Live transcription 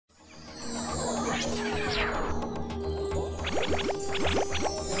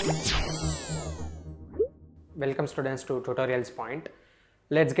Welcome students to tutorials point.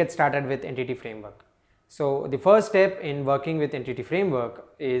 Let's get started with entity framework. So the first step in working with entity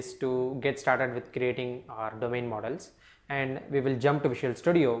framework is to get started with creating our domain models, and we will jump to Visual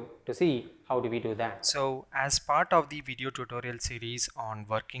Studio to see how do we do that. So as part of the video tutorial series on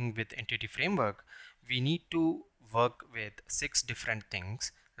working with entity framework, we need to work with 6 different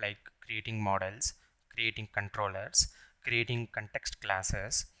things like creating models, creating controllers, creating context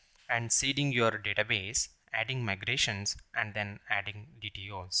classes, and seeding your database, adding migrations, and then adding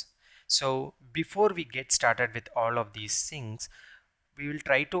DTOs. So before we get started with all of these things, we will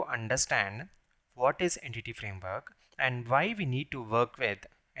try to understand what is entity framework and why we need to work with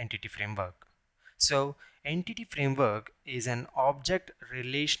entity framework. So entity framework is an object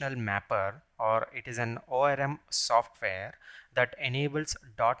relational mapper, or it is an ORM software that enables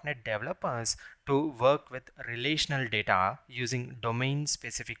 .NET developers to work with relational data using domain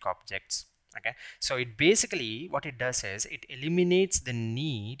specific objects. Okay, so it basically what it does is it eliminates the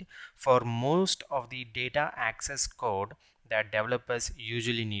need for most of the data access code that developers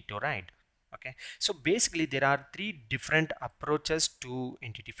usually need to write. Okay, so basically there are 3 different approaches to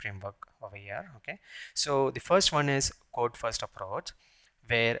entity framework over here. Okay, so the first one is code first approach,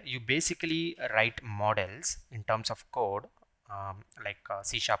 where you basically write models in terms of code, like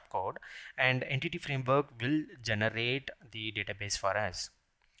C# code, and entity framework will generate the database for us.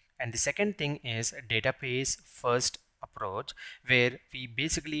 And the second thing is database first approach, where we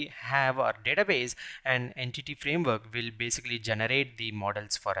basically have our database and entity framework will basically generate the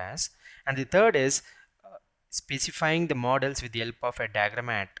models for us. And the third is specifying the models with the help of a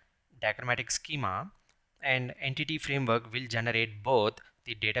diagrammatic schema, and entity framework will generate both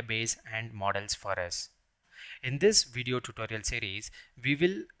the database and models for us. In this video tutorial series, we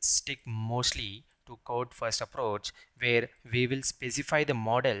will stick mostly to code first approach, where we will specify the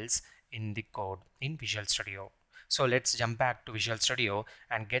models in the code in Visual Studio. So let's jump back to Visual Studio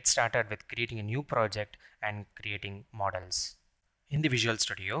and get started with creating a new project and creating models. In the Visual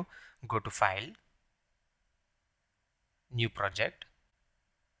Studio, go to File, New Project.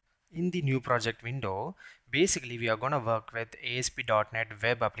 In the new project window, basically we are going to work with ASP.NET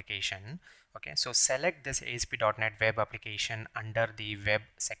Web Application. Okay, so select this ASP.NET Web Application under the Web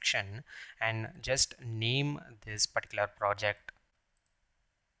section and just name this particular project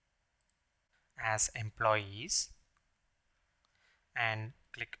as Employees and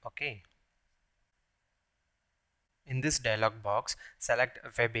click OK. In this dialog box, select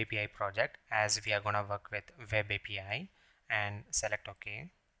Web API project, as we are going to work with Web API, and select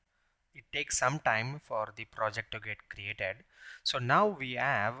OK. It takes some time for the project to get created. So now we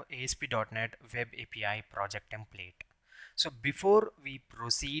have ASP.NET Web API project template. So before we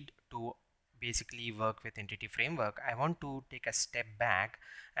proceed to basically work with entity framework, I want to take a step back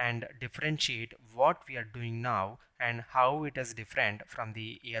and differentiate what we are doing now and how it is different from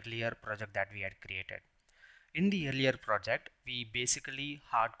the earlier project that we had created. In the earlier project, we basically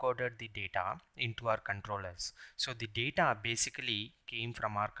hard-coded the data into our controllers. So the data basically came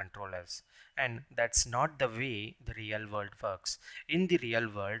from our controllers, and that's not the way the real world works. In the real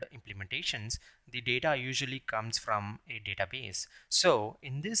world implementations, the data usually comes from a database. So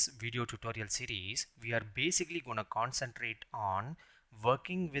in this video tutorial series, we are basically going to concentrate on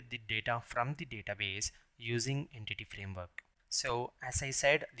working with the data from the database using entity framework. So as I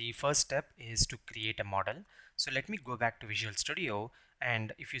said, the first step is to create a model. So let me go back to Visual Studio,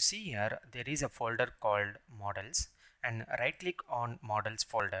 and if you see here, there is a folder called models, and right click on models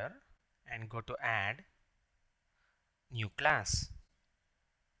folder and go to add new class.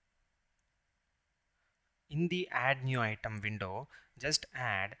 In the add new item window, just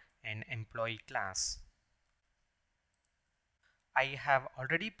add an employee class. I have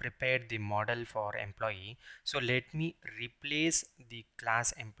already prepared the model for employee, so let me replace the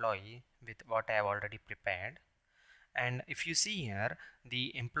class employee with what I have already prepared. And if you see here,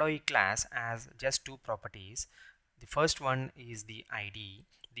 the employee class has just 2 properties. The first one is the ID.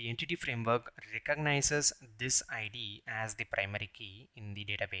 The entity framework recognizes this ID as the primary key in the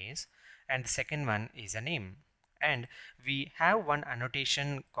database, and the second one is a name. And we have one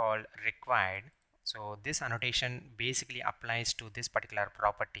annotation called required. So this annotation basically applies to this particular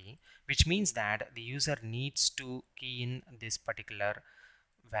property, which means that the user needs to key in this particular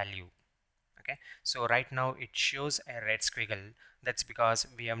value. Okay, so right now it shows a red squiggle. That's because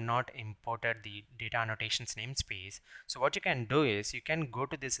we have not imported the data annotations namespace. So what you can do is you can go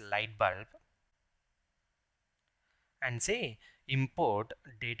to this light bulb and say import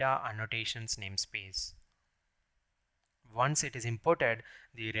data annotations namespace. Once it is imported,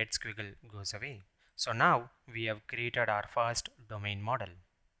 the red squiggle goes away. So now we have created our first domain model.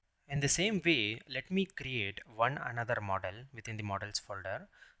 In the same way, let me create one another model within the models folder.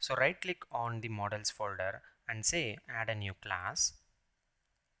 So right click on the models folder and say add a new class.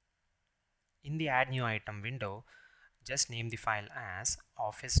 In the add new item window, just name the file as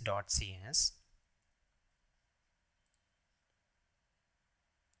office.cs,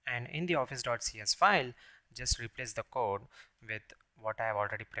 and in the office.cs file just replace the code with what I have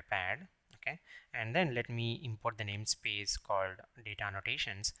already prepared. Okay, and then let me import the namespace called data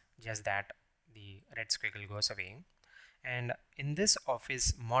annotations, just that the red squiggle goes away. And in this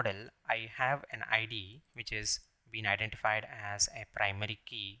office model I have an ID which is been identified as a primary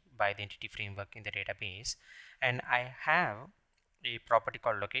key by the entity framework in the database, and I have a property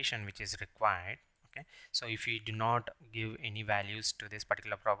called location which is required. Okay, so if you do not give any values to this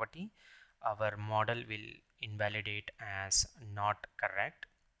particular property, our model will invalidate as not correct.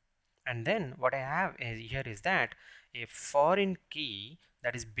 And then what I have here is that a foreign key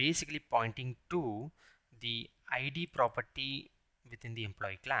that is basically pointing to the ID property within the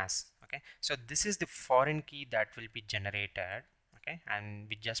employee class. Okay, so this is the foreign key that will be generated. Okay, and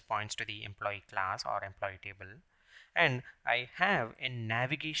which just points to the employee class or employee table. And I have a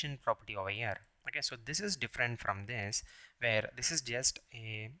navigation property over here. Okay, so this is different from this, where this is just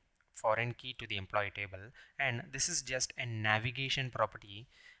a foreign key to the employee table, and this is just a navigation property,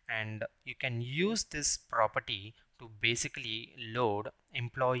 and you can use this property to basically load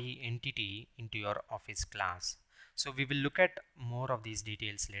employee entity into your office class. So we will look at more of these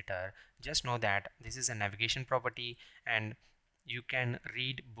details later. Just know that this is a navigation property, and you can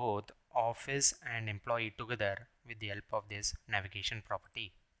read both office and employee together with the help of this navigation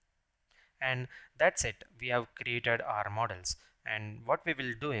property. And that's it, we have created our models, and what we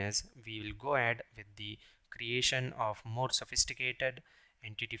will do is we will go ahead with the creation of more sophisticated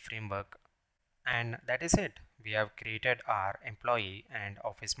entity framework. And that is it, we have created our employee and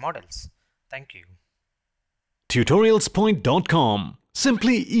office models. Thank you. Tutorialspoint.com.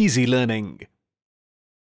 Simply easy learning.